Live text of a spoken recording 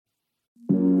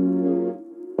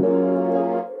You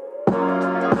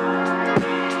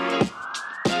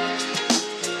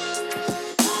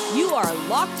are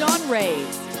Locked On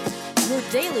Rays, your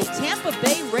daily Tampa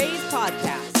Bay Rays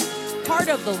podcast. Part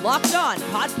of the Locked On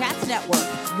Podcast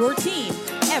Network, your team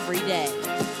every day.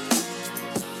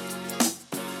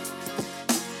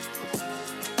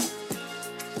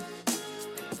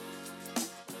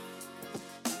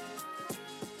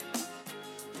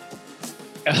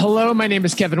 Hello, my name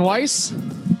is Kevin Weiss.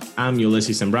 I'm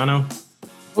Ulysses Sembrano,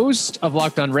 host of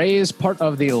Locked On Rays, part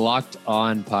of the Locked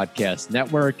On Podcast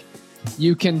Network.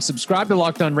 You can subscribe to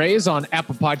Locked On Rays on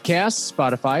Apple Podcasts,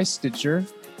 Spotify, Stitcher,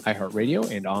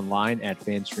 iHeartRadio, and online at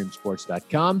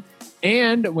fanstreamsports.com.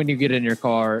 And when you get in your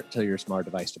car, tell your smart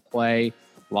device to play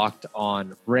Locked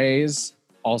On Rays.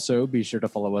 Also, be sure to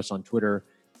follow us on Twitter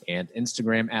and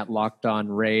Instagram at Locked On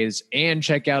Rays, and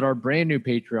check out our brand new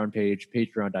Patreon page,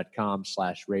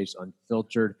 patreon.com/Rays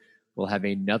Unfiltered. We'll have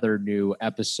another new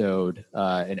episode,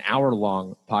 an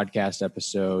hour-long podcast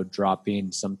episode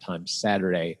dropping sometime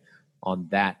Saturday on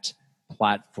that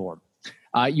platform.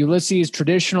 Ulysses,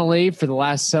 traditionally for the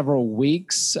last several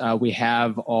weeks, we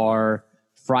have our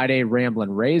Friday Ramblin'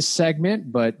 Rays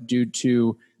segment, but due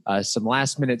to some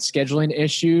last-minute scheduling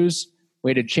issues, we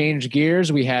had to change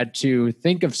gears. We had to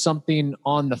think of something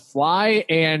on the fly.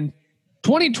 And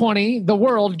 2020, the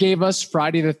world gave us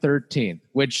Friday the 13th,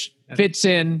 which fits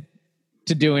in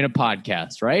to doing a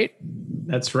podcast, right?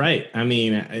 That's right. I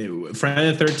mean,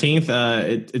 Friday the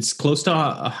 13th, it's close to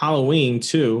Halloween,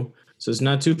 too. So it's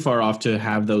not too far off to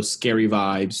have those scary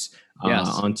vibes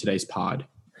on today's pod.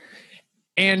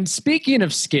 And speaking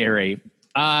of scary,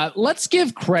 let's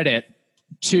give credit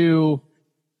to...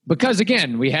 Because,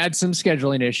 again, we had some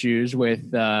scheduling issues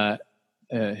with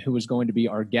who was going to be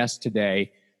our guest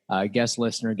today, guest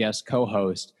listener, guest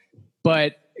co-host.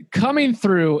 But coming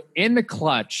through in the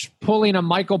clutch, pulling a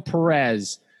Michael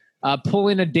Perez,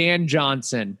 pulling a Dan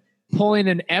Johnson, pulling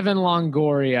an Evan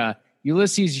Longoria,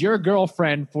 Ulysses, your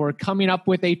girlfriend, for coming up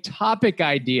with a topic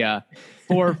idea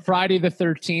for Friday the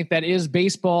 13th that is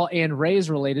baseball and Rays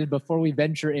related before we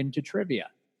venture into trivia.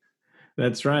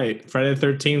 That's right. Friday the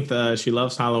 13th, she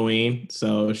loves Halloween.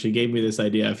 So she gave me this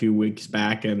idea a few weeks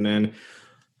back. And then,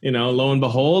 lo and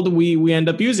behold, we end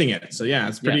up using it. So, yeah,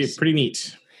 it's pretty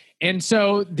neat. And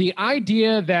so the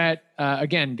idea that,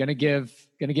 again, going to give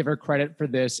her credit for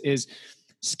this is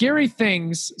scary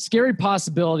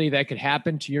possibility that could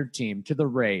happen to your team, to the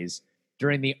Rays,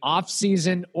 during the off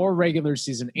season or regular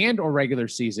season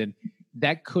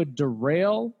that could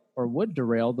derail or would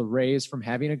derail the Rays from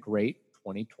having a great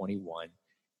 2021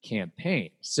 campaign.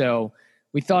 So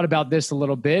we thought about this a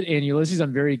little bit, and Ulysses,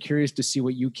 I'm very curious to see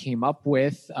what you came up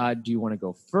with. Do you want to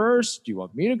go first? Do you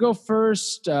want me to go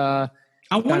first?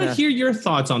 I want to hear your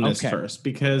thoughts on this first,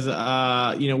 because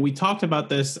we talked about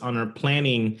this on our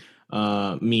planning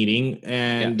meeting,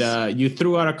 and you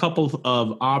threw out a couple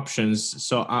of options.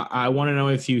 So I want to know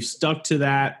if you stuck to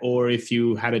that or if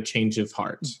you had a change of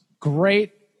heart.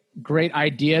 Great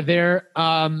idea there.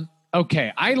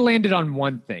 Okay, I landed on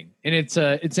one thing, and it's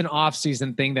an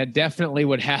off-season thing that definitely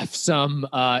would have some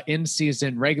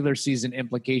in-season, regular season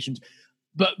implications.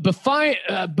 But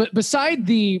beside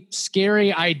the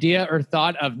scary idea or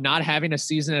thought of not having a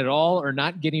season at all, or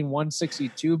not getting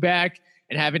 162 back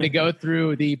and having to go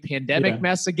through the pandemic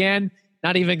mess again,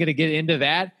 not even going to get into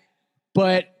that.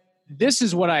 But this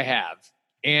is what I have,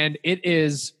 and it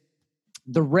is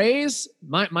the Rays.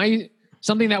 My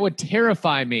something that would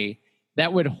terrify me,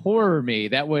 that would horror me,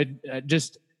 that would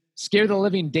just scare the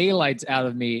living daylights out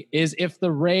of me, is if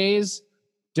the Rays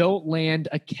don't land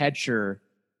a catcher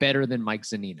better than Mike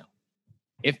Zunino.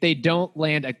 If they don't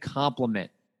land a compliment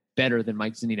better than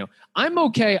Mike Zunino. I'm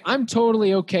okay. I'm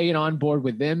totally okay and on board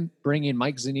with them bringing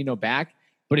Mike Zunino back.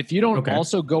 But if you don't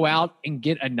also go out and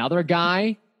get another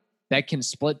guy that can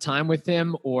split time with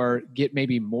him or get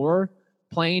maybe more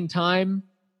playing time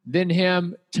than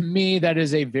him, to me, that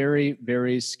is a very,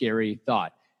 very scary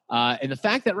thought. And the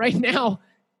fact that right now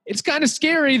it's kind of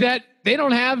scary that they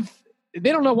don't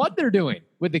know what they're doing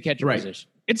with the catcher position.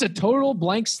 It's a total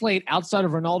blank slate outside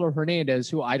of Ronaldo Hernandez,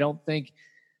 who I don't think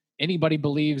anybody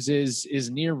believes is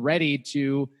near ready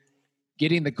to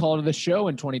getting the call to the show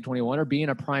in 2021 or being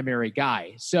a primary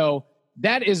guy. So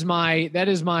that is my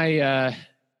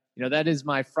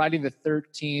Friday the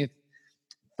 13th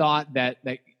thought that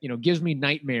gives me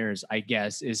nightmares, I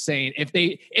guess, is saying if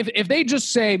they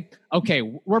just say, okay,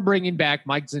 we're bringing back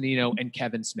Mike Zunino and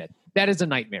Kevin Smith, that is a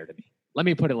nightmare to me. Let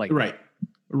me put it like that.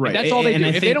 Right. If that's all they do.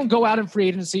 If they don't go out in free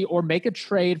agency or make a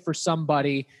trade for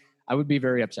somebody, I would be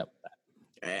very upset with that.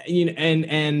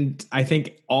 And I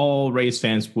think all Rays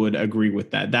fans would agree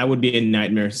with that. That would be a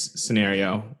nightmare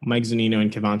scenario, Mike Zunino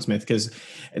and Kevon Smith, because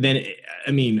then,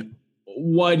 I mean,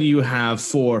 what do you have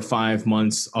 4 or 5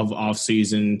 months of off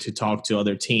season to talk to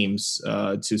other teams,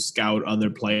 to scout other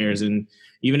players, and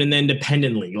even in the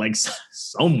independent league, like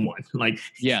someone like,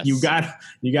 yes, you got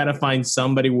to find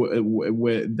somebody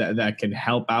that can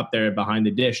help out there behind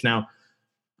the dish. Now,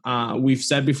 we've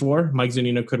said before, Mike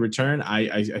Zunino could return.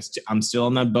 I'm still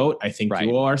on that boat. I think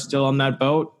you are still on that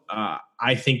boat.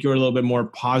 I think you're a little bit more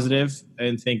positive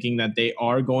in thinking that they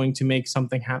are going to make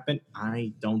something happen.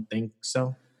 I don't think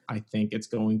so. I think it's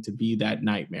going to be that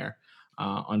nightmare,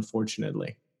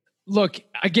 unfortunately. Look,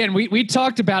 again, we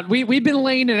talked about, we've been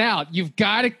laying it out. You've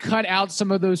got to cut out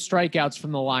some of those strikeouts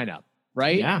from the lineup,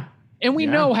 right? Yeah. And we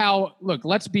know how, look,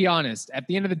 let's be honest. At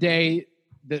the end of the day,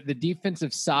 the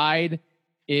defensive side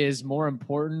is more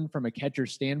important from a catcher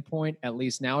standpoint, at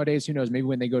least nowadays. Who knows? Maybe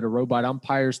when they go to robot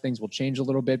umpires, things will change a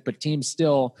little bit. But teams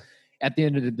still, at the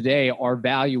end of the day, are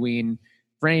valuing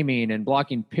framing and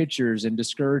blocking pitchers and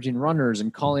discouraging runners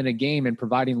and calling a game and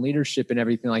providing leadership and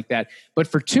everything like that. But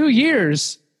for 2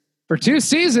 years, for 2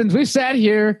 seasons, we've sat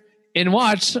here and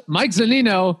watched Mike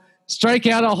Zunino strike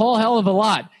out a whole hell of a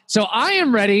lot. So I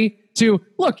am ready to,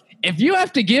 look, if you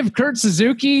have to give Kurt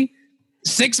Suzuki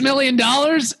 $6 million,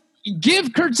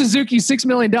 give Kurt Suzuki $6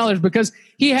 million, because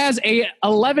he has a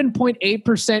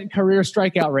 11.8% career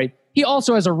strikeout rate. He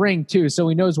also has a ring too, so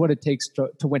he knows what it takes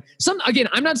to win. Again,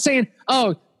 I'm not saying,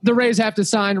 the Rays have to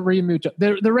sign Realmuto.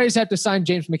 The Rays have to sign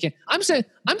James McCann.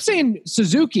 I'm saying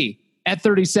Suzuki at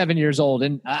 37 years old,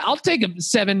 and I'll take a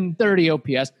 730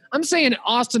 OPS. I'm saying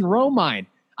Austin Romine.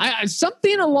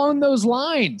 Something along those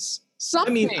lines.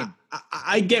 Something. I mean,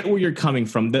 I get where you're coming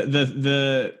from.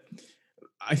 I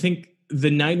think the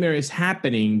nightmare is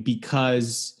happening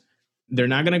because they're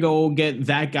not going to go get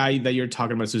that guy that you're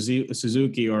talking about,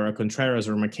 Suzuki or a Contreras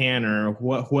or McCann or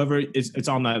whoever it's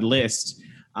on that list.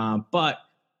 But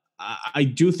I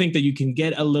do think that you can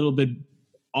get a little bit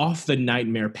off the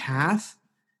nightmare path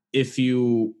if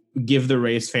you give the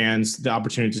Rays fans the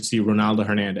opportunity to see Ronaldo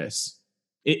Hernandez.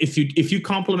 If you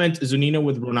compliment Zunino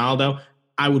with Ronaldo,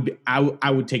 I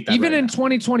would take that. Even in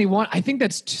 2021, I think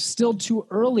that's still too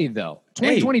early though.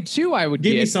 2022, I would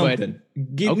give me something.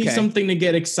 Give me something to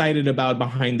get excited about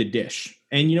behind the dish.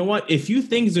 And you know what? If you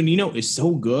think Zunino is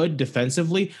so good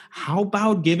defensively, how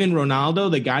about giving Ronaldo,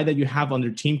 the guy that you have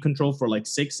under team control for like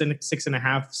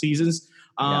 6.5 seasons,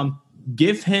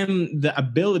 give him the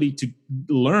ability to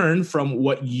learn from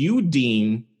what you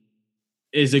deem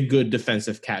is a good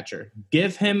defensive catcher.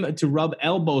 Give him to rub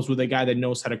elbows with a guy that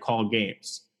knows how to call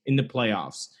games in the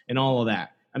playoffs and all of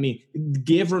that. I mean,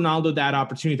 give Ronaldo that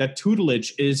opportunity. That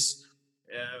tutelage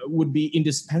would be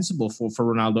indispensable for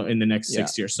Ronaldo in the next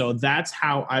 6 years. So that's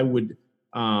how I would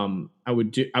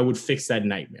fix that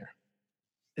nightmare.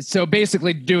 So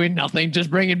basically doing nothing, just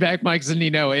bringing back Mike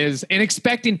Zunino and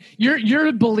expecting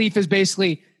your belief is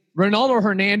basically Ronaldo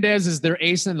Hernandez is their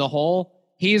ace in the hole.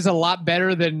 He's a lot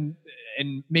better than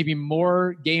and maybe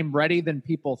more game ready than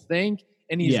people think,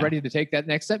 and he's ready to take that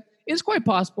next step. It's quite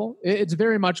possible. It's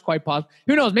very much quite possible.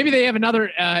 Who knows? Maybe they have another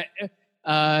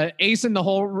ace in the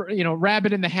hole,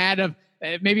 rabbit in the hat of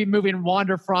maybe moving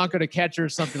Wander Franco to catcher or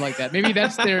something like that. Maybe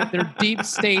that's their deep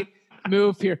state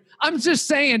move here. I'm just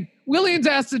saying, Willians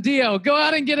Astudillo, go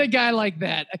out and get a guy like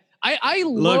that. I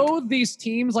loathe these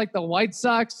teams like the White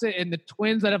Sox and the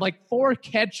Twins that have like 4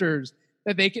 catchers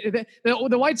that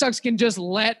the White Sox can just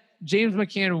let James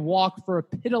McCann walk for a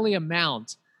piddly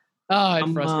amount.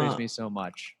 It frustrates me so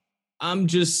much. I'm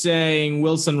just saying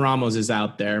Wilson Ramos is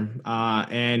out there,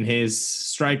 and his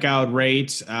strikeout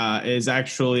rate is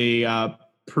actually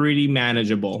pretty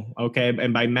manageable. Okay,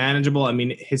 and by manageable, I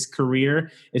mean his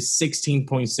career is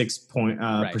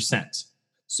 16.6 percent.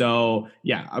 So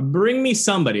bring me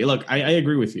somebody. Look, I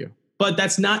agree with you, but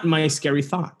that's not my scary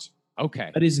thought.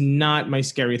 Okay, that is not my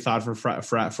scary thought for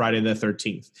Friday the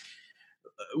 13th.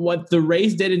 What the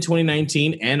Rays did in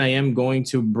 2019, and I am going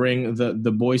to bring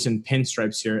the boys in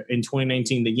pinstripes here, in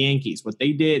 2019, the Yankees, what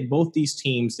they did, both these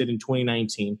teams did in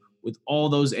 2019 with all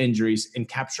those injuries and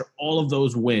capture all of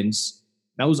those wins,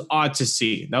 that was odd to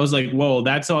see. That was like, whoa,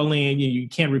 that's only, you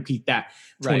can't repeat that.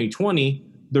 2020,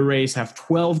 the Rays have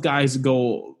 12 guys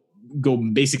go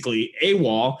basically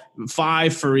AWOL,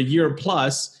 5 for a year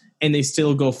plus, and they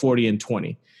still go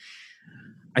 40-20.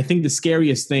 I think the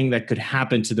scariest thing that could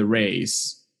happen to the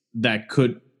Rays that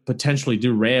could potentially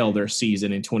derail their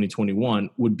season in 2021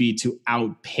 would be to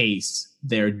outpace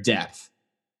their depth,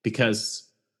 because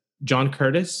John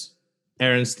Curtis,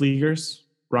 Aaron Slegers,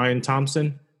 Ryan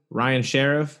Thompson, Ryan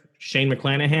Sheriff, Shane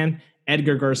McClanahan,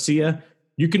 Edgar Garcia,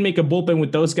 You can make a bullpen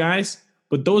with those guys,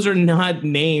 but those are not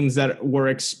names that were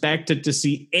expected to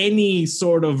see any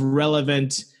sort of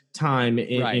relevant time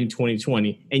in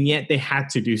 2020, and yet they had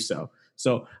to do so.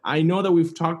 So I know that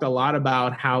we've talked a lot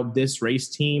about how this Rays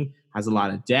team has a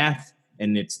lot of depth,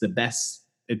 and it's the best.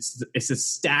 It's as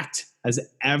stacked as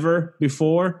ever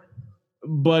before,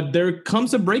 but there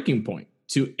comes a breaking point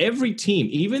to every team,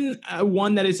 even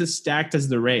one that is as stacked as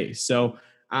the Rays. So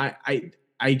I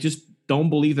just don't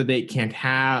believe that they can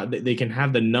have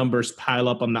the numbers pile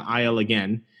up on the IL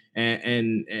again,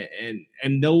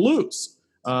 and they'll lose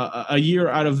a year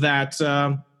out of that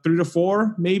 3 to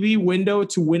 4 maybe window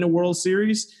to win a World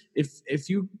Series. If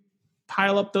you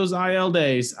pile up those IL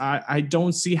days, I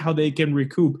don't see how they can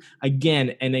recoup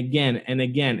again and again and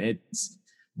again.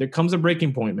 There comes a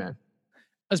breaking point, man.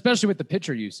 Especially with the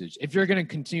pitcher usage. If you're going to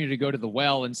continue to go to the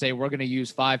well and say, we're going to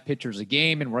use 5 pitchers a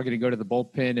game and we're going to go to the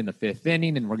bullpen in the 5th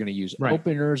inning and we're going to use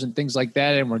openers and things like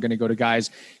that, and we're going to go to guys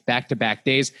back-to-back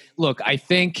days. Look, I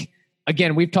think,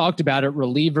 again, we've talked about it,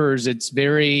 relievers,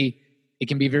 it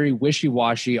can be very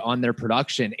wishy-washy on their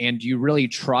production. And do you really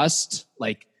trust,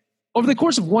 like, over the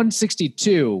course of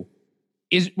 162,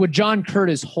 would John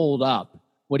Curtis hold up?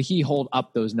 Would he hold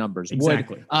up those numbers?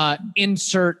 Exactly. Would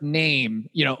insert name,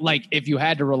 like if you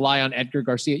had to rely on Edgar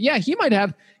Garcia,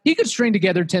 he could string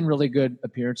together 10 really good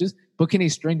appearances, but can he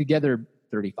string together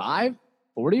 35,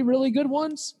 40 really good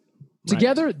ones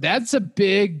together? Right. That's a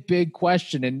big, big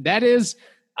question. And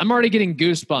I'm already getting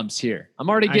goosebumps here. I'm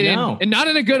already getting, and not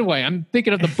in a good way. I'm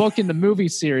thinking of the book and the movie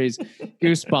series,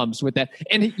 goosebumps with that.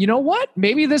 And you know what?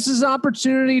 Maybe this is an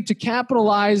opportunity to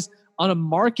capitalize on a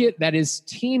market that is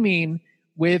teeming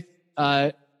with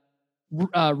relievers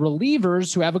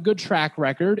who have a good track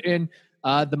record, and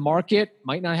the market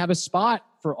might not have a spot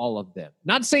for all of them.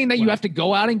 Not saying that you have to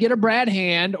go out and get a Brad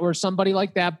Hand or somebody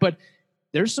like that, but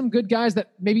there's some good guys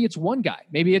that maybe it's one guy.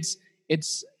 Maybe it's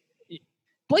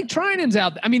Blake Treinen's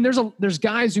out. I mean, there's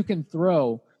guys who can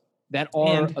throw that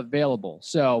are available.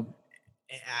 So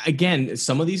again,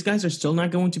 some of these guys are still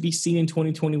not going to be seen in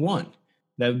 2021.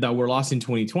 That were lost in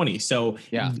 2020. So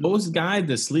those guys,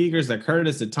 the Slegers, the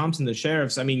Curtis, the Thompson, the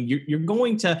Sheriffs, I mean, you're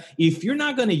going to, if you're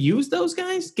not going to use those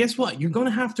guys, guess what? You're going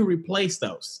to have to replace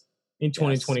those in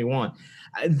 2021.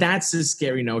 That's a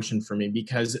scary notion for me,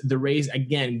 because the Rays,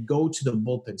 again, go to the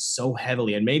bullpen so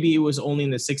heavily. And maybe it was only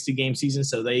in the 60-game season,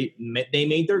 so they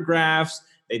made their graphs,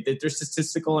 they did their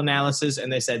statistical analysis,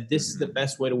 and they said this is the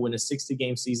best way to win a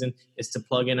 60-game season is to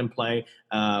plug in and play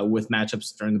with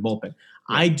matchups during the bullpen.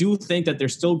 Yeah. I do think that they're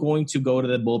still going to go to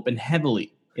the bullpen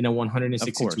heavily in a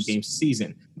 162-game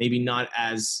season. Maybe not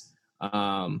as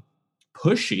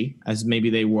pushy as maybe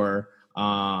they were.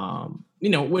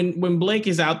 When Blake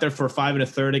is out there for 5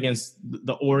 1/3 against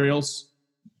the Orioles,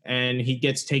 and he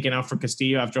gets taken out for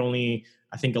Castillo after only,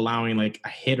 I think, allowing like a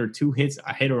hit or 2 hits,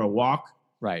 a hit or a walk.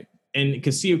 Right. And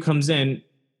Castillo comes in,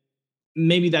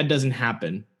 maybe that doesn't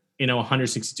happen in a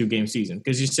 162-game season,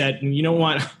 because you said, you know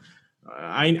what,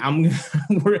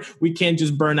 we can't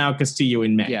just burn out Castillo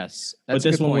in May. Yes, but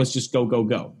this one was just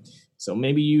go. So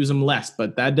maybe use them less,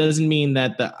 but that doesn't mean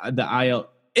that the IL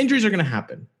injuries are going to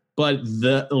happen. But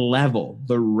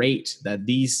the rate that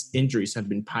these injuries have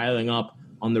been piling up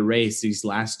on the Rays these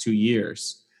last 2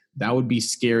 years, that would be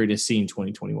scary to see in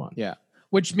 2021. Yeah,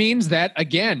 which means that,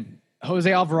 again,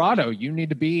 Jose Alvarado, you need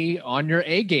to be on your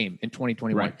A game in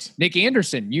 2021. Right. Nick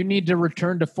Anderson, you need to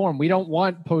return to form. We don't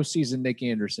want postseason Nick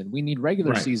Anderson. We need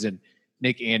regular season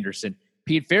Nick Anderson.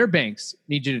 Pete Fairbanks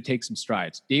needs you to take some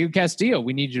strides. Diego Castillo,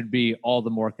 we need you to be all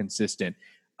the more consistent.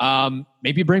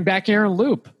 Maybe bring back Aaron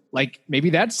Loop. Like,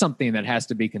 maybe that's something that has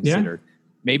to be considered. Yeah.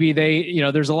 Maybe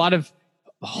there's a lot of,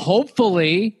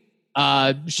 hopefully,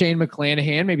 Shane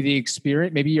McClanahan, maybe the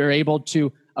experience, maybe you're able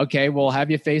to, okay, we'll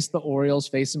have you face the Orioles,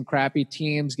 face some crappy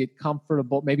teams, get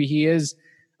comfortable. Maybe he is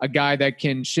a guy that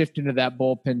can shift into that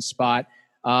bullpen spot.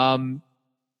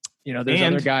 There's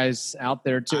other guys out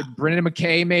there too. Brendan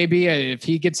McKay, maybe, if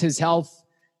he gets his health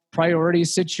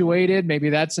priorities situated, maybe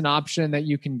that's an option that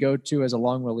you can go to as a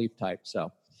long relief type.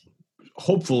 So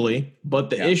hopefully, but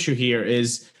the issue here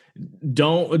is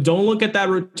don't look at that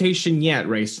rotation yet,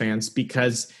 Rays fans,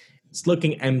 because it's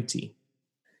looking empty.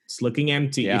 It's looking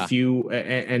empty. Yeah. If you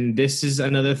and this is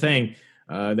another thing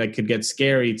that could get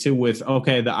scary too. With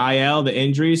the IL, the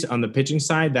injuries on the pitching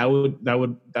side, that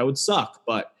would suck.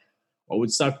 But what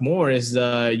would suck more is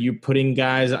you putting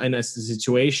guys in a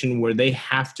situation where they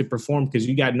have to perform because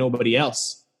you got nobody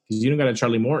else, because you don't got a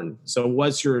Charlie Morton. So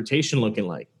what's your rotation looking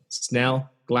like? Snell,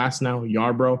 Glasnow,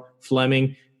 Yarbrough,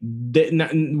 Fleming.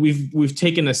 We've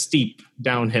taken a steep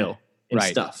downhill in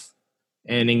stuff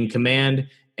and in command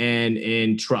and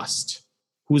in trust.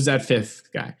 Who's that fifth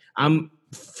guy? I'm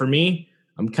for me,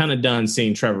 I'm kind of done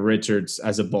seeing Trevor Richards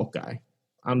as a bulk guy.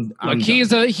 Look,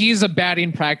 he's a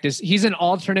batting practice. He's an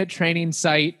alternate training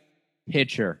site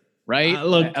pitcher,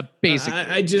 right? Basically,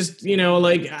 I just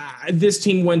this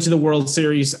team went to the World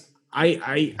Series.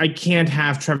 I can't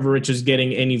have Trevor Richards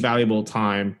getting any valuable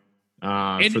time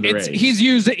for the Rays. He's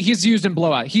used in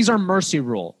blowout. He's our mercy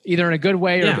rule, either in a good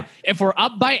way or if we're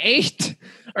up by 8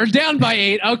 or down by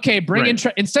 8. Okay,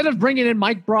 instead of bringing in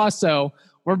Mike Brasso,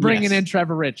 we're bringing in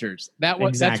Trevor Richards.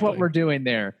 That's what we're doing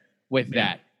there with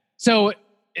that. So.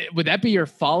 Would that be your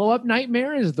follow-up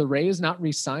nightmare? Is the Rays not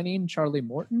re-signing Charlie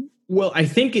Morton? Well, I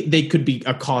think they could be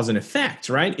a cause and effect,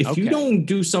 right? If you don't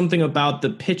do something about the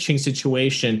pitching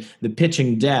situation, the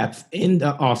pitching depth in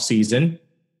the offseason,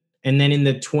 and then in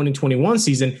the 2021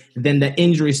 season, then the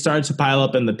injuries start to pile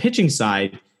up on the pitching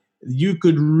side, you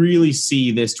could really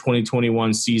see this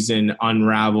 2021 season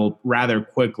unravel rather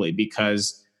quickly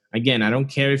because, again, I don't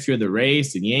care if you're the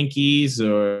Rays, the Yankees,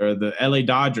 or the LA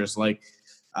Dodgers,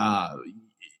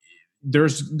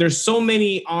 there's so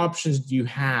many options you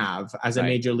have as a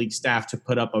major league staff to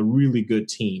put up a really good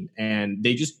team, and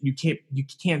you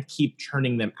can't keep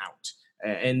churning them out.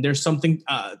 And there's something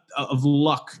of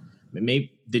luck.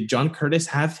 Maybe did John Curtis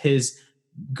have his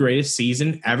greatest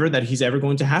season ever that he's ever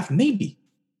going to have? Maybe.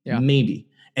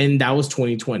 And that was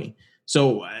 2020.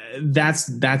 So that's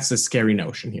a scary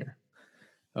notion here.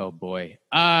 Oh boy.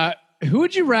 Who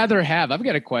would you rather have? I've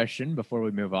got a question before we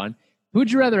move on. Who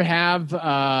would you rather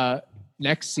have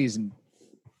next season,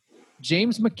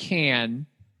 James McCann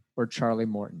or Charlie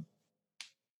Morton?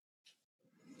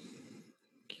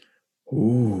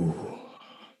 Ooh.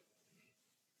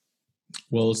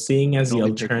 Well, seeing as the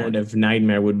alternative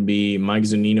nightmare would be Mike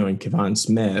Zunino and Kevon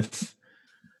Smith,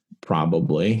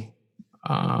 probably.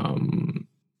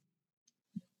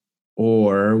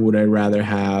 Or would I rather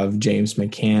have James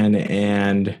McCann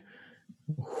and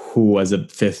who was a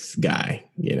fifth guy,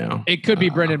 It could be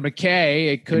Brendan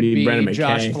McKay. It could be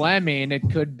Josh Fleming.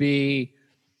 It could be...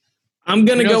 I'm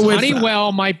going to go with...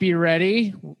 Honeywell might be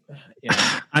ready.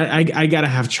 Yeah. I got to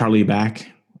have Charlie back.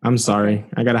 I'm sorry.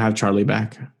 I got to have Charlie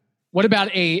back. What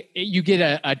about you get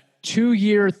a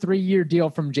 2-year, 3-year deal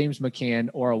from James McCann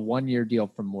or a 1-year deal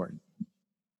from Morton?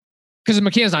 Because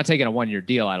McCann's not taking a 1-year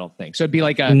deal, I don't think. So it'd be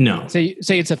like say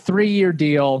it's a 3-year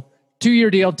deal,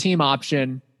 2-year deal, team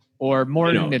option, or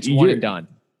Morton, it's one and done.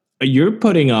 You're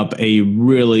putting up a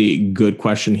really good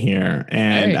question here.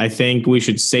 And I think we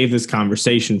should save this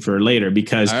conversation for later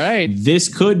because this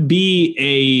could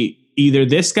be either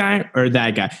this guy or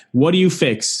that guy. What do you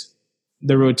fix?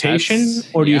 The rotation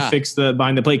or do you fix the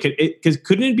behind the plate?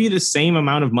 Couldn't it be the same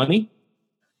amount of money?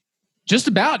 Just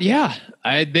about, yeah.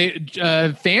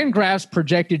 Fangraphs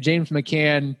projected James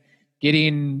McCann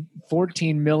getting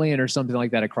 $14 million or something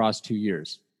like that across 2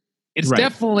 years. It's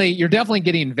you're definitely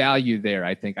getting value there.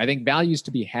 I think value's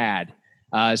to be had,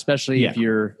 especially if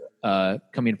you're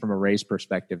coming from a Rays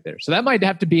perspective there. So that might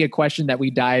have to be a question that we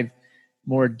dive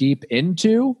more deep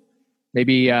into,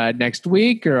 maybe next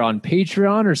week or on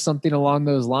Patreon or something along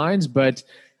those lines. But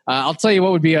I'll tell you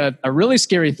what would be a really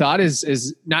scary thought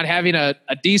is not having a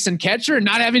decent catcher and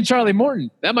not having Charlie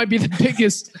Morton. That might be the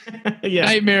biggest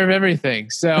nightmare of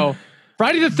everything. So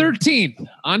Friday the 13th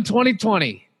on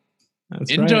 2020.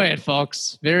 Enjoy it,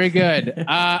 folks. Very good.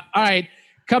 All right.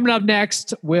 Coming up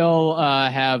next, we'll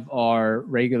have our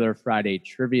regular Friday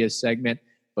trivia segment.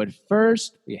 But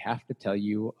first, we have to tell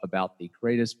you about the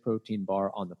greatest protein bar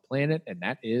on the planet, and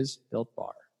that is Built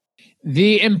Bar.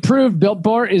 The improved Built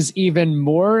Bar is even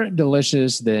more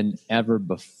delicious than ever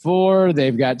before.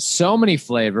 They've got so many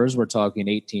flavors. We're talking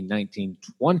 18, 19,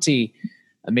 20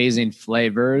 amazing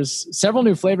flavors. Several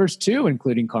new flavors, too,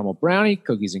 including caramel brownie,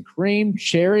 cookies and cream,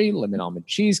 cherry, lemon almond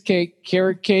cheesecake,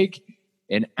 carrot cake,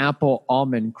 and apple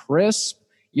almond crisp.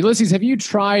 Ulysses, have you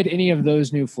tried any of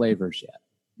those new flavors yet?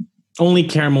 Only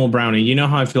caramel brownie. You know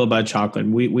how I feel about chocolate.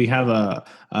 We have a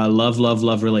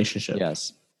love relationship.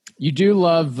 Yes. You do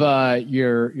love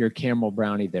your caramel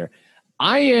brownie there.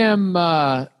 I'm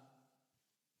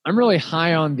really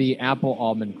high on the apple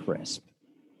almond crisp.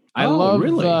 I love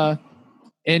really?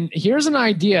 And here's an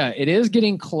idea. It is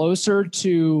getting closer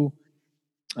to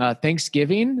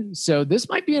Thanksgiving. So this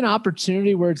might be an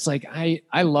opportunity where it's like,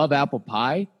 I love apple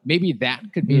pie. Maybe that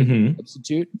could be a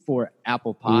substitute for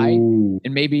apple pie. Ooh,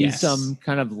 and maybe some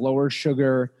kind of lower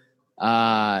sugar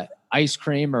ice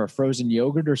cream or frozen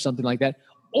yogurt or something like that.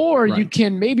 Or you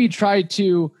can maybe try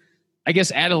to, I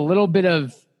guess, add a little bit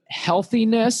of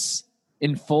healthiness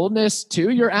and fullness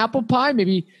to your apple pie.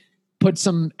 Maybe put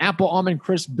some apple almond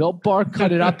crisp Built Bar,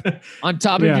 cut it up on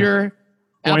top of your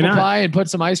apple pie and put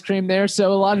some ice cream there.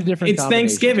 So a lot of different It's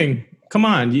Thanksgiving. Come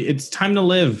on. It's time to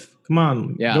live. Come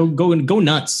on. Yeah. Go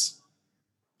nuts.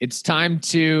 It's time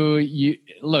to you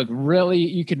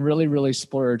can really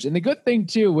splurge. And the good thing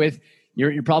too, with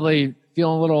you're probably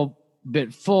feeling a little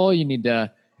bit full. You need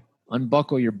to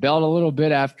unbuckle your belt a little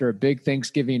bit after a big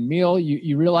Thanksgiving meal.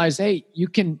 You realize, hey, you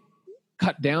can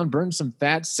cut down, burn some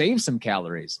fat, save some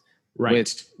calories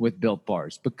with Built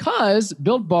Bars, because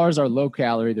Built Bars are low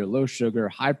calorie, they're low sugar,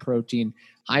 high protein,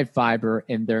 high fiber,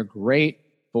 and they're great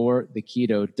for the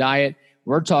keto diet.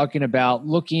 We're talking about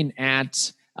looking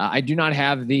at, I do not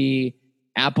have the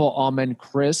Apple Almond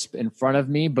Crisp in front of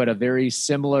me, but a very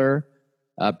similar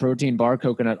protein bar.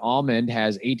 Coconut almond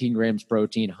has 18 grams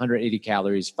protein, 180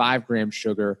 calories, 5 grams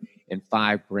sugar, and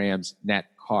 5 grams net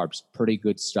carbs. Pretty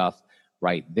good stuff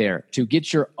right there. To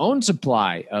get your own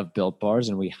supply of Built Bars,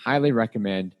 and we highly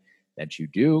recommend that you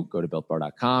do, go to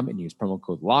BuiltBar.com and use promo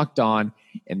code LOCKEDON,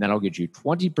 and that'll get you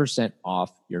 20%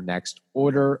 off your next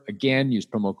order. Again, use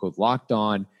promo code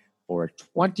LOCKEDON for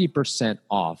 20%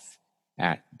 off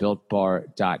at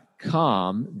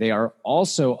BuiltBar.com. They are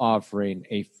also offering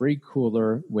a free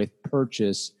cooler with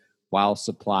purchase while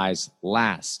supplies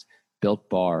last.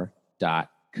 BuiltBar.com.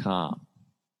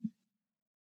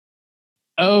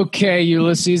 Okay,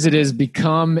 Ulysses, it has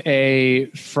become a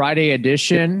Friday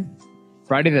edition.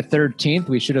 Friday the 13th,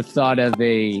 we should have thought of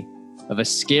a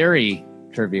scary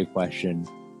trivia question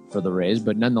for the Rays,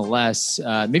 but nonetheless,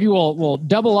 maybe we'll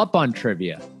double up on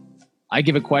trivia. I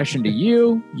give a question to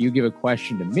you, you give a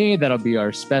question to me. That'll be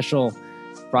our special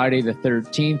Friday the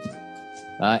 13th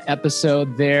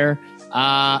episode there.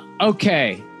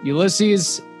 Okay,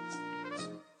 Ulysses,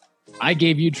 I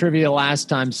gave you trivia last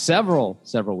time several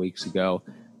weeks ago,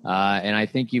 and I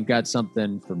think you've got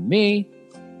something for me.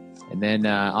 And then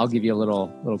I'll give you a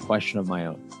little question of my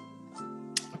own.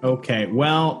 Okay.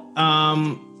 Well,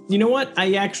 you know what?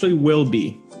 I actually will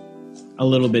be a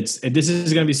little bit. This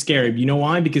is going to be scary. You know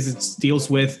why? Because it deals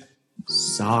with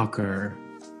soccer.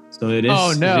 So it is.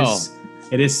 Oh, no.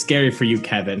 It is scary for you,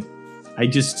 Kevin. I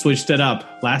just switched it up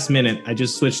last minute. I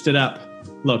just switched it up.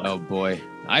 Look. Oh, boy.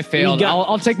 I failed.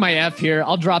 I'll take my F here.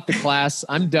 I'll drop the class.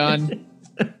 I'm done.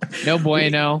 No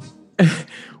bueno.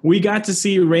 We got to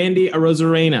see Randy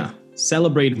Arozarena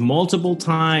celebrate multiple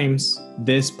times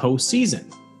this postseason.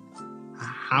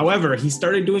 However, he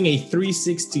started doing a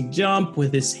 360 jump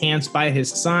with his hands by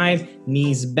his side,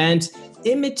 knees bent,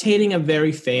 imitating a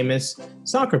very famous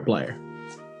soccer player.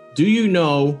 Do you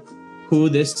know who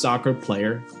this soccer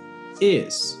player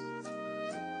is?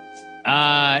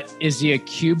 Is he a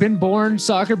Cuban-born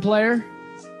soccer player?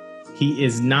 He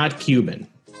is not Cuban.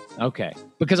 Okay,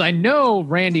 because I know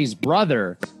Randy's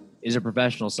brother is a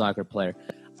professional soccer player.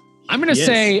 I'm going to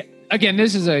say, again,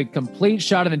 this is a complete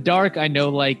shot in the dark. I know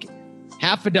like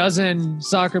half a dozen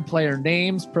soccer player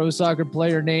names, pro soccer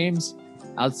player names,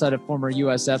 outside of former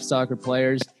USF soccer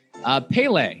players.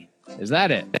 Pele, is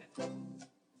that it?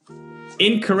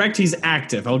 Incorrect. He's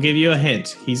active. I'll give you a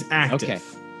hint. He's active. Okay.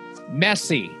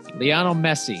 Messi, Lionel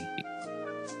Messi.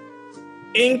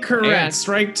 Incorrect. And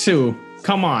strike 2.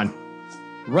 Come on.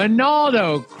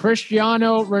 Ronaldo,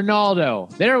 Cristiano Ronaldo.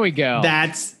 There we go.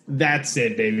 That's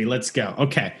it, baby. Let's go.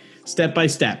 Okay, step by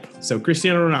step. So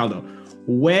Cristiano Ronaldo.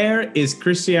 Where is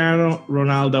Cristiano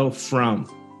Ronaldo from?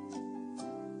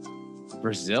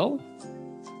 Brazil?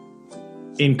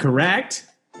 Incorrect.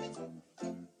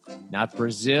 Not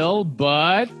Brazil,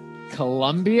 but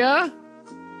Colombia?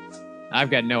 I've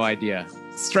got no idea.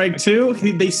 Strike 2.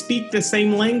 They speak the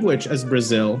same language as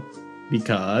Brazil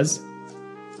because...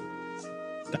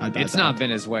 It's not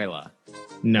Venezuela.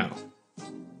 No.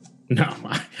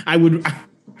 I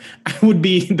would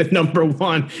be the number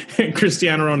one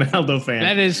Cristiano Ronaldo fan.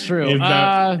 That is true.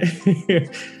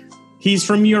 He's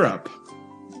from Europe.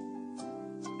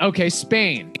 Okay,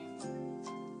 Spain.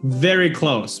 Very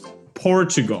close.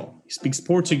 Portugal. He speaks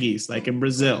Portuguese, like in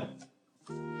Brazil.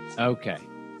 Okay.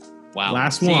 Wow.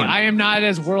 Last one. I am not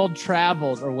as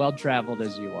well-traveled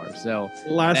as you are. So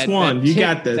last one. You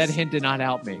got this. That hint did not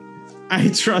help me. I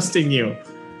trust in you.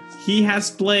 He has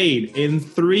played in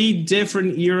 3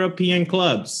 different European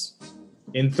clubs,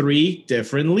 in 3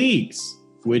 different leagues,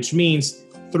 which means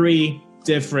 3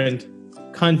 different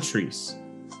countries.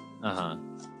 Uh-huh.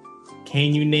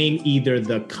 Can you name either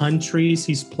the countries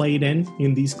he's played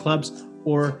in these clubs,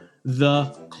 or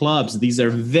the clubs? These are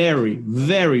very,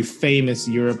 very famous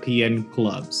European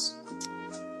clubs.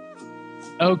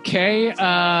 Okay,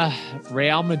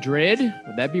 Real Madrid.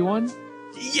 Would that be one?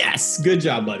 Yes, good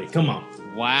job, buddy. Come on.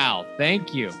 Wow,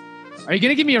 thank you. Are you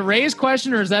going to give me a Rays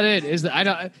question, or is that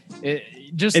it?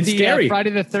 Just it's the scary.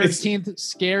 Friday the 13th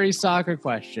scary soccer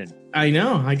question. I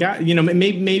know. I got,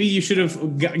 maybe you should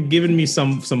have given me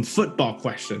some football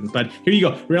question, but here you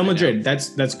go. Real Madrid.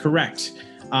 That's correct.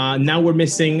 Now we're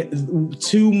missing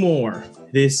 2 more.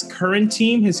 His current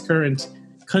team, his current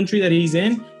country that he's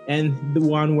in, and the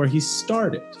one where he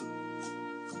started.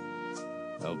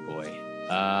 Oh boy.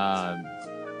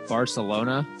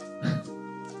 Barcelona.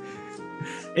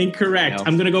 Incorrect. No.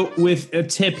 I'm going to go with a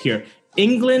tip here.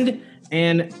 England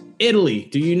and Italy.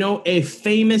 Do you know a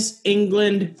famous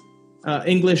English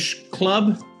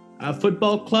club,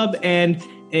 football club, and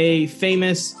a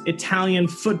famous Italian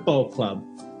football club?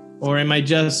 Or am I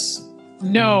just...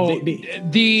 No,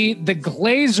 the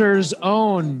Glazers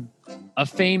own a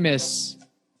famous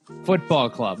football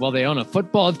club. Well, they own a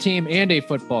football team and a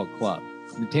football club,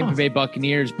 the Tampa Bay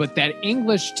Buccaneers. But that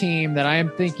English team that I am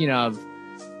thinking of,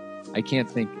 I can't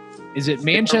think. Is it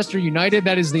Manchester United?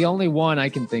 That is the only one I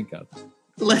can think of.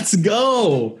 Let's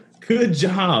go. Good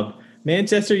job.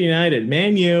 Manchester United,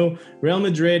 Man U, Real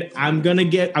Madrid. I'm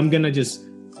gonna just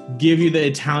give you the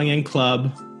Italian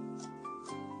club,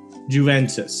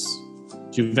 Juventus.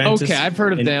 Okay, I've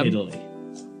heard of them. Italy.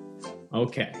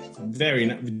 Okay,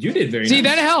 you did very. See,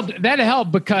 nice. that helped. That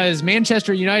helped because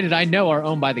Manchester United, I know, are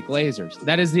owned by the Glazers.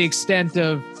 That is the extent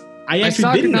of my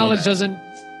soccer knowledge.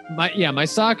 My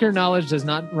soccer knowledge does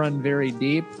not run very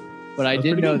deep, but I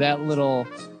did know that little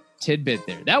tidbit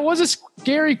there. That was a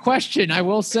scary question, I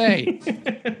will say.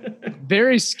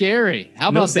 Very scary. How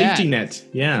about that? No safety net.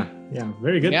 Yeah,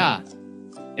 very good. Yeah,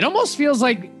 it almost feels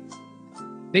like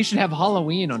they should have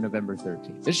Halloween on November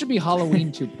 13th. This should be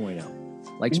Halloween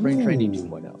 2.0, like Spring Training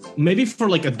 2.0. Maybe for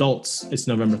like adults, it's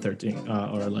November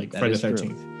 13th or like Friday the 13th.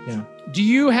 True. Yeah. Do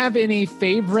you have any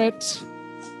favorite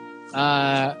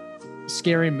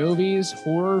scary movies,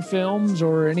 horror films,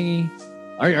 or any?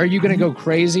 Are you going to go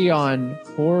crazy on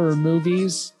horror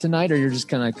movies tonight, or you're just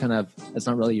kind of that's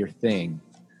not really your thing?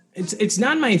 It's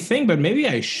not my thing, but maybe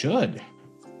I should.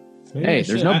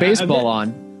 There's no baseball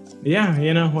on.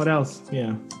 Yeah, what else?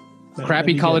 Yeah.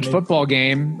 Crappy college football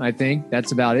game, I think.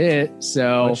 That's about it.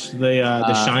 So watch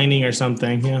the Shining or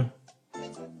something, yeah.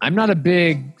 I'm not a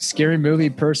big scary movie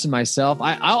person myself.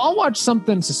 I'll watch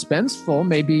something suspenseful,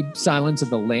 maybe Silence of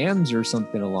the Lambs or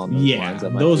something along those lines. Yeah,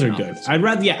 those are good. I'd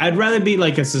rather be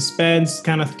like a suspense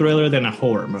kind of thriller than a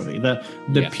horror movie.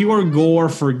 The pure gore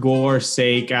for gore's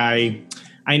sake, I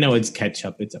know it's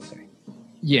ketchup. It's okay.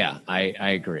 Yeah,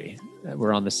 I agree.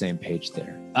 We're on the same page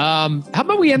there. How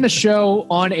about we end the show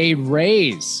on a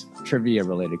Rays trivia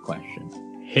related question?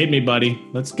 Hit me, buddy.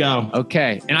 Let's go.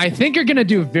 Okay. And I think you're going to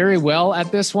do very well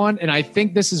at this one. And I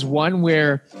think this is one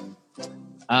where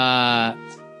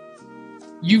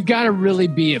you've got to really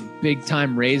be a big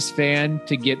time Rays fan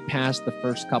to get past the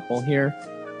first couple here.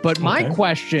 But my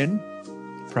question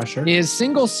is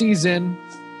single season.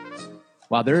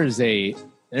 Wow, there is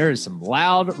some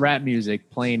loud rap music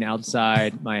playing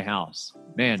outside my house.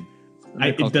 Man,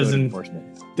 it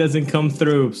doesn't come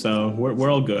through, so we're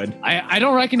all good. I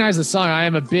don't recognize the song. I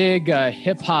am a big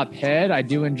hip hop head. I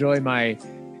do enjoy my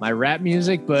rap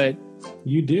music, but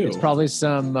you do. It's probably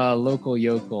some local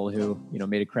yokel who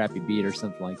made a crappy beat or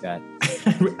something like that.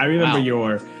 I remember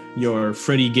your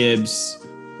Freddie Gibbs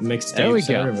mixtape. There we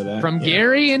go. From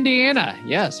Gary, Indiana.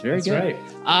 Yes, very good.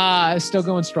 Right. Still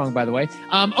going strong, by the way.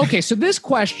 Okay, so this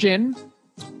question,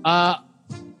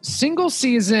 single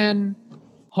season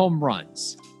home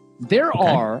runs. There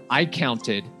are, I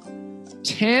counted,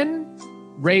 10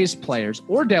 Rays players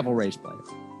or Devil Rays players,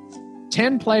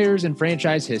 10 players in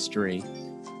franchise history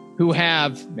who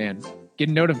have,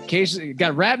 getting notifications,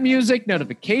 got rap music,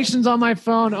 notifications on my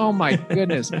phone. Oh my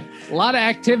goodness. A lot of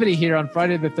activity here on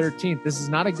Friday the 13th. This is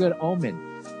not a good omen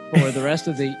for the rest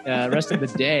of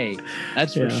the day.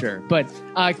 That's for sure. But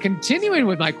continuing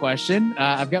with my question,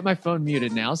 I've got my phone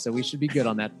muted now, so we should be good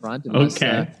on that front. Unless,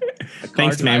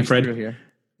 Thanks, Manfred. Here.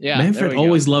 Yeah, Manfred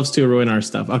always loves to ruin our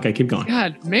stuff. Okay, keep going.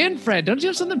 God, Manfred, don't you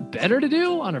have something better to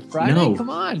do on a Friday? No, come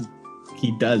on.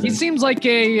 He doesn't. He seems like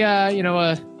a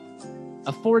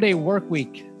 4-day work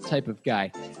week type of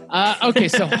guy. Okay,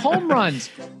 so home runs,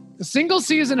 single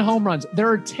season home runs. There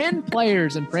are 10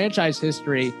 players in franchise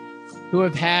history who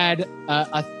have had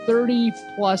a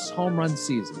 30-plus home run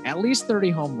season, at least 30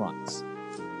 home runs.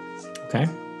 Okay.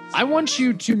 I want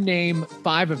you to name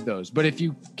 5 of those, but if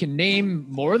you can name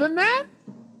more than that,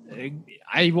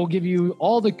 I will give you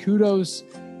all the kudos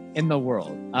in the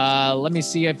world. Let me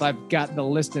see if I've got the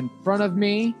list in front of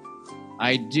me.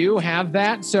 I do have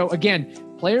that. So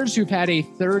again, players who've had a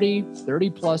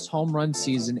 30-plus home run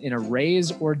season in a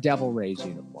Rays or Devil Rays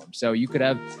uniform. So you could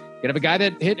have a guy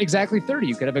that hit exactly 30.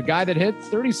 You could have a guy that hit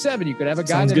 37. You could have a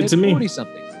guy that hit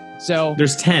 40-something. So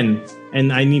there's 10,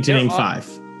 and I need to name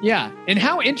 5. Yeah. And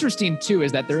how interesting, too,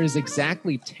 is that there is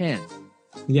exactly 10.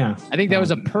 Yeah. I think that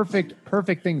was a perfect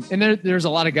thing. And there's a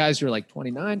lot of guys who are like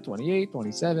 29, 28,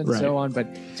 27, right. So on. But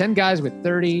 10 guys with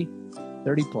 30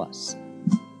 plus.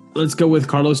 Let's go with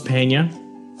Carlos Pena.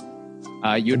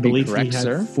 You'd be correct,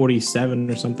 sir. 47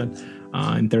 or something,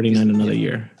 and 39 another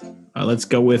year. Let's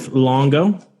go with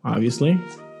Longo, obviously.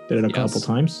 Did it a couple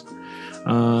times.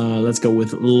 Let's go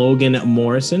with Logan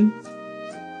Morrison.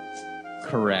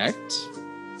 Correct.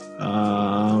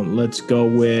 Let's go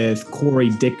with Corey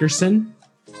Dickerson.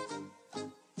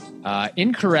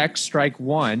 Incorrect. Strike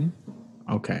 1.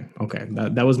 Okay.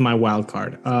 That was my wild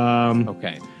card.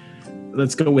 Okay.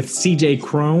 Let's go with CJ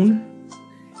Cron.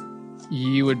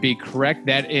 You would be correct.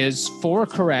 That is 4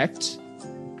 correct.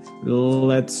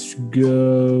 Let's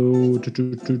go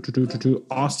to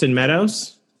Austin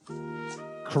Meadows.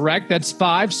 Correct. That's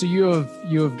 5. So you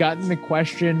have gotten the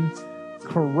question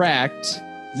correct.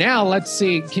 Now let's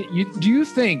see. Do you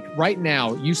think right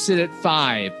now you sit at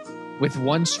 5 with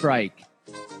 1 strike?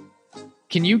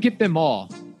 Can you get them all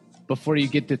before you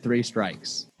get to 3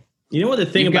 strikes? You know what the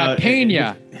thing you've about got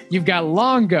Pena, you've got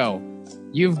Longo,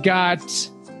 you've got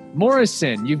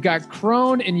Morrison, you've got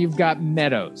Cron, and you've got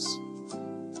Meadows.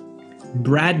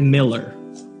 Brad Miller.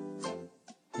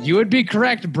 You would be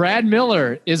correct. Brad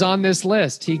Miller is on this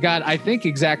list. He got, I think,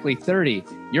 exactly 30.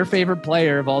 Your favorite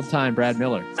player of all time, Brad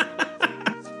Miller.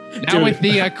 Now with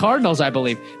the Cardinals, I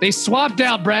believe. They swapped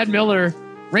out Brad Miller,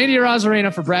 Randy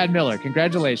Arozarena for Brad Miller.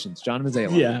 Congratulations, John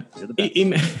Mazzella. Yeah. You're the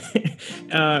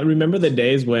best. Remember the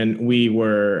days when we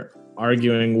were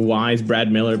arguing why is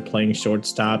Brad Miller playing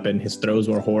shortstop and his throws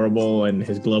were horrible and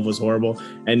his glove was horrible,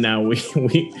 and now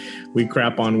we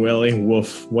crap on Willie.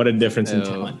 Woof! What a difference in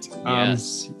talent.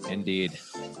 Yes, indeed.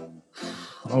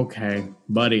 Okay,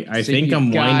 buddy. I think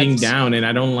I'm winding down, and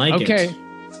I don't like it. Okay,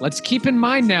 let's keep in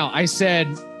mind now. I said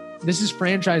this is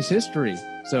franchise history.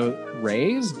 So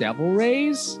Rays, Devil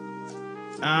Rays.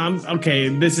 Okay,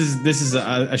 this is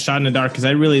a shot in the dark because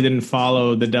I really didn't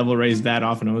follow the Devil Rays that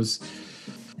often. It was.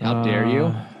 How dare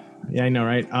you? Yeah, I know,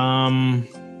 right?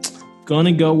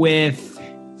 Gonna go with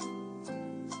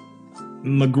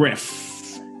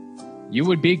McGriff. You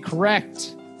would be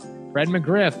correct. Fred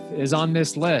McGriff is on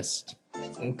this list.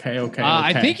 Okay.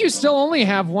 I think you still only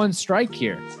have 1 strike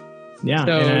here. Yeah,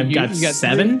 so and I've got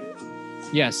 7. 3,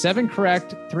 yeah, 7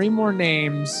 correct. 3 more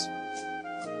names.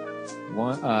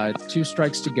 2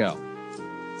 strikes to go.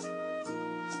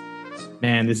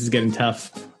 Man, this is getting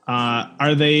tough.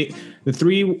 Are they the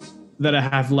 3 that I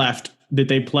have left? Did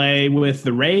they play with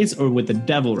the Rays or with the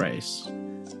Devil Rays?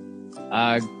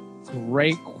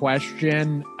 Great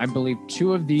question. I believe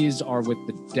 2 of these are with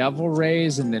the Devil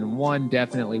Rays, and then 1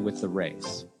 definitely with the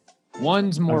Rays.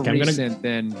 1's more recent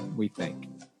than we think.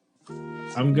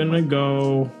 I'm gonna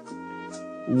go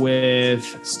with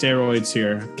steroids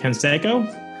here. Canseco?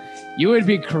 You would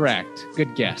be correct.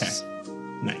 Good guess. Okay.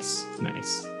 Nice.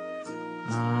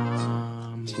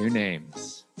 2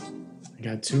 names. I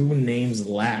got 2 names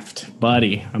left.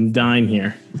 Buddy, I'm dying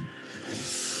here.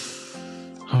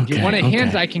 Okay, if you want a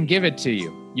hint, I can give it to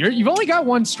you. You've only got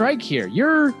 1 strike here.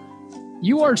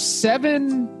 You are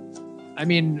 7. I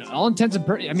mean, all intents and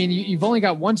purposes. I mean, you've only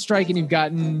got 1 strike, and you've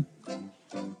gotten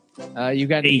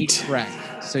 8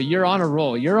 correct. So you're on a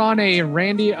roll. You're on a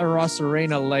Randy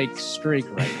Arozarena-like streak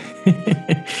right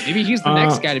now. Maybe he's the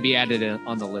next guy to be added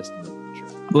on the list in the future.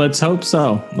 Let's hope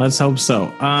so.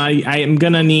 I am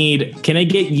going to need... Can I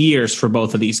get years for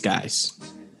both of these guys?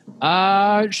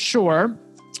 Sure.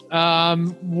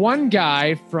 1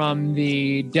 guy from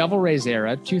the Devil Rays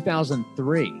era,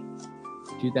 2003.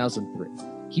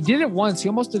 He did it once. He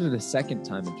almost did it a second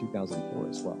time in 2004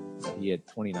 as well. He had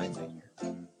 29 that year.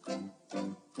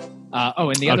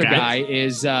 And the other guy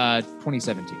is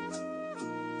 2017.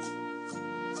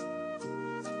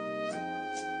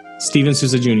 Steven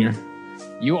Souza Jr.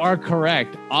 You are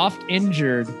correct. Oft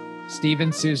injured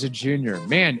Steven Souza Jr.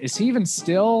 Man, is he even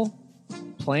still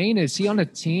playing? Is he on a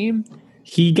team?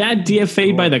 He got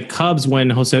DFA'd by the Cubs when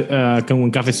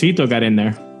Cafecito got in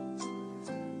there.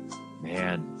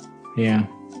 Man. Yeah.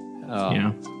 Oh,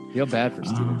 yeah. Feel bad for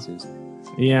Steven Souza.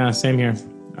 Yeah, same here.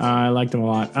 I liked him a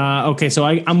lot. Okay, so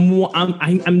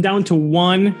I'm down to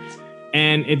 1,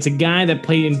 and it's a guy that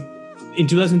played in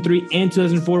 2003 and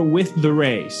 2004 with the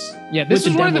Rays. Yeah, this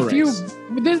was one of the few.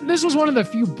 This was one of the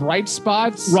few bright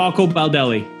spots. Rocco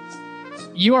Baldelli.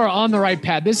 You are on the right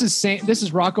path. This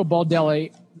is Rocco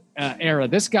Baldelli era.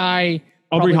 This guy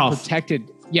Aubrey Huff protected.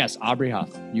 Yes, Aubrey Huff.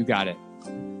 You got it.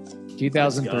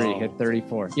 2003 hit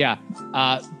 34. Yeah,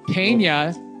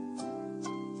 Pena.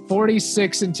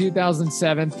 46 in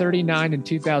 2007, 39 in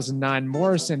 2009,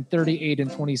 Morrison 38 in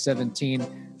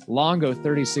 2017, Longo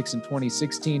 36 in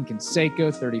 2016,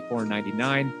 Canseco 34 in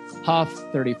 99, Huff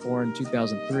 34 in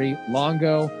 2003,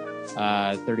 Longo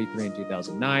 33 in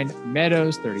 2009,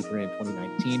 Meadows 33 in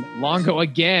 2019, Longo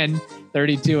again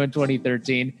 32 in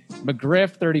 2013,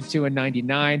 McGriff 32 in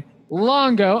 99,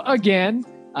 Longo again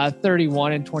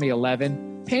 31 in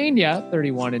 2011, Pena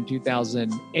 31 in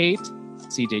 2008,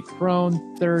 CJ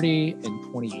Cron 30 in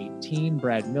 2018,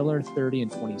 Brad Miller 30 in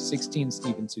 2016,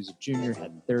 Steven Souza Jr.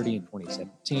 had 30 in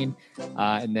 2017,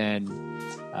 and then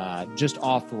just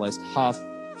off the list, Huff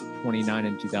 29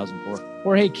 in 2004,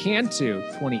 Jorge Cantu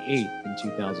 28 in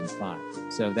 2005.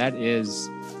 So that is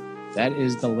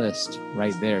the list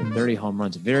right there. 30 home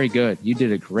runs, very good. You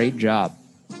did a great job.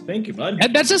 Thank you, bud.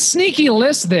 That's a sneaky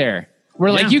list there.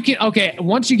 Where like you can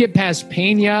once you get past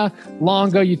Pena,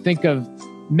 Longo, you think of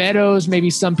Meadows. Maybe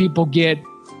some people get,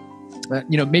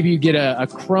 maybe you get a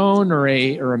Cron or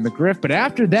a McGriff. But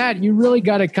after that, you really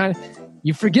got to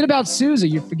you forget about Souza.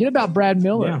 You forget about Brad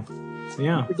Miller.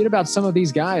 Yeah. You forget about some of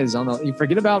these guys you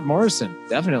forget about Morrison,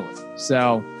 definitely.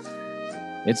 So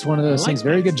it's one of those things.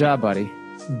 Very good job, buddy.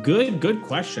 Good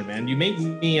question, man. You made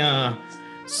me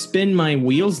spin my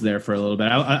wheels there for a little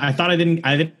bit. I thought I didn't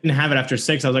have it after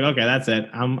 6. I was like, okay, that's it.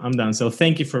 I'm done. So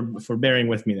thank you for bearing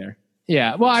with me there.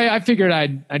 Yeah, well, I figured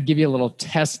I'd give you a little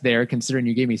test there, considering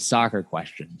you gave me soccer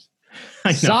questions. I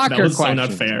know, soccer that was questions so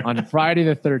not fair. On Friday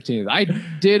the 13th. I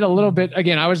did a little bit.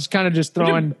 Again, I was kind of just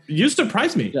throwing. You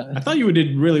surprised me. I thought you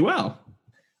did really well.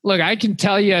 Look, I can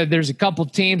tell you there's a couple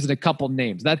teams and a couple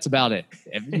names. That's about it.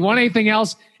 If you want anything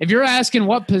else, if you're asking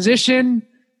what position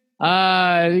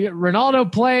Ronaldo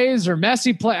plays or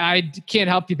Messi play, I can't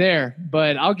help you there.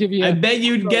 But I'll give you. I bet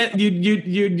you'd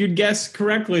guess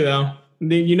correctly though.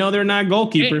 They're not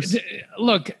goalkeepers.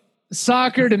 Look,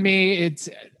 soccer to me,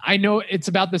 I know it's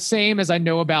about the same as I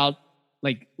know about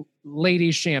like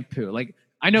ladies shampoo. Like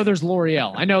I know there's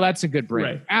L'Oreal. I know that's a good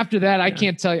brand. Right. After that, I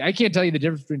can't tell you the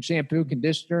difference between shampoo,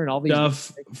 conditioner, and all these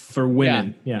stuff for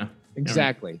women. Yeah.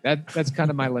 Exactly. That's kind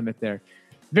of my limit there.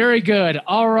 Very good.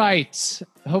 All right.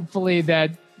 Hopefully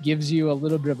that gives you a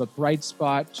little bit of a bright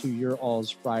spot to your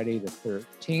All's Friday the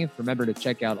 13th. Remember to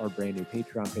check out our brand new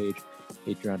Patreon page,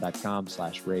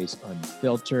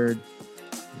 patreon.com/RaysUnfiltered.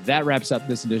 That wraps up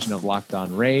this edition of Locked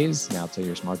On Rays. Now tell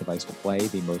your smart device to play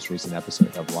the most recent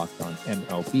episode of Locked On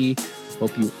MLB.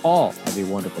 Hope you all have a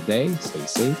wonderful day. Stay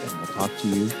safe, and we'll talk to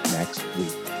you next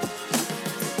week.